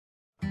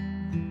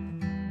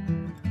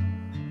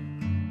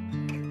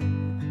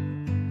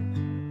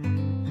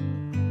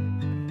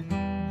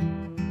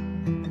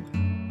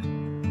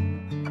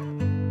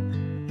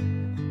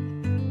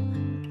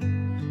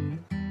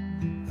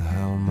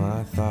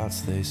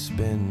thoughts, they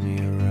spin me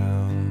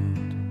around,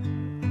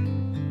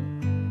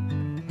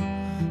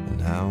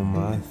 and how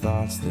my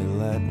thoughts, they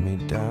let me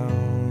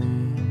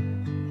down,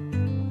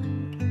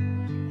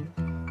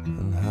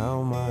 and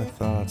how my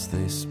thoughts,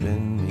 they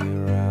spin me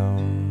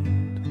around,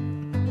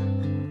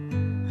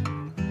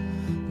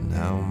 and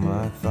how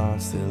my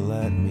thoughts, they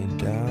let me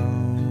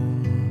down.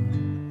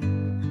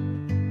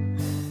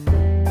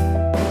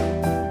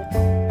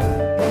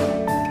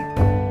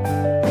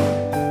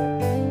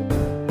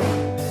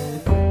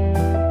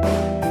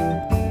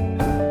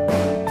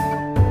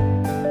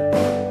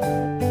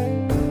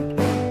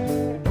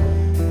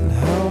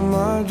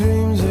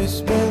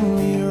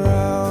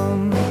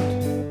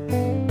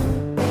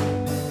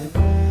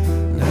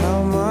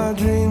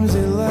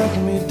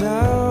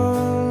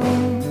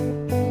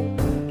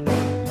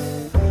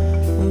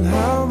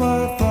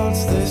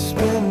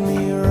 spin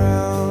me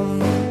around,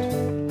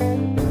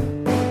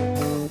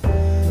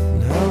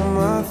 and how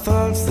my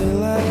thoughts, they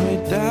let me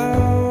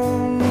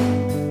down.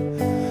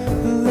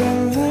 And then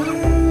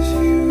there's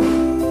you,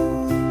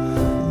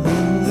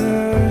 then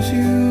there's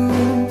you,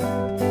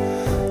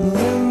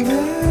 then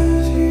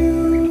there's you,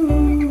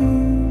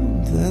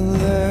 then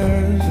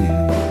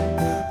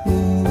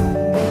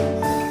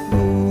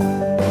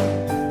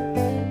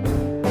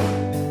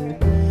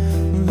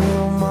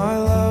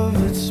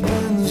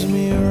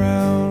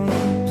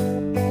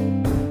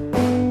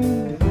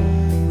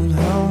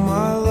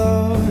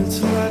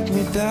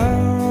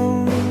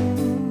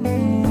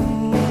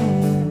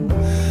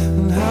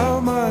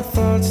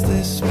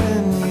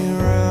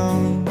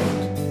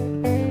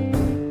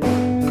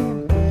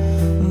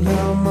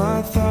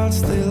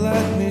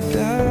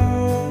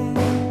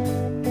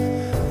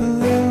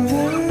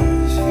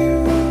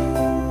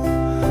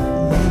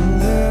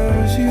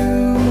there's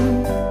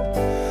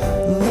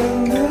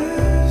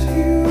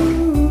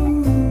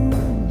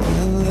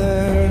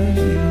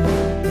you.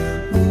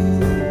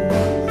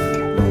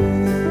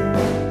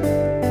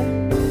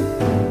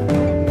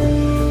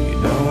 You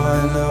know I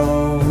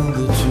know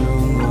the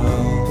tune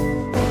well.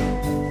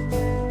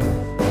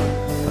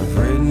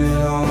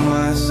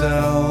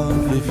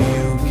 If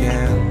you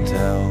can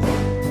tell,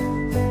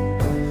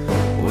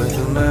 with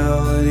a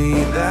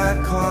melody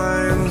that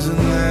climbs and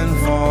then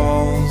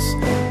falls,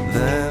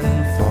 then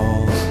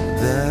falls,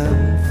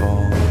 then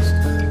falls,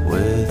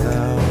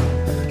 without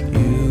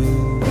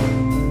you.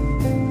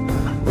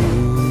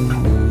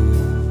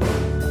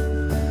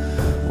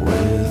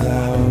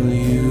 Without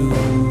you.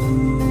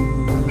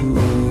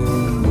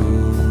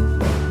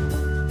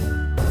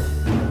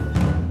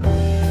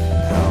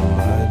 How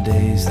my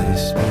days, they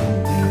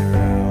spin me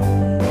around.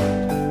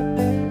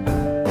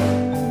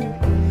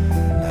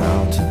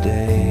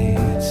 Today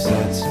it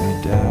sets me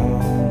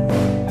down,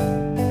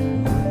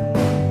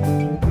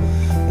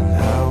 and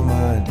how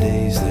my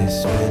days, they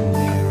spin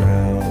me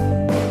around,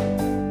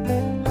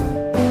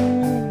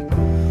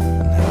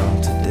 and how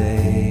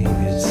today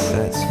it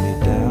sets me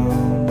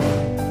down,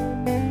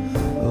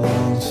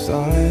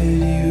 alongside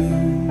you,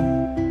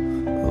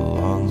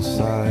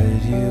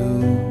 alongside you,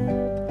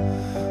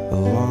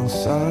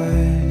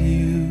 alongside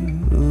you.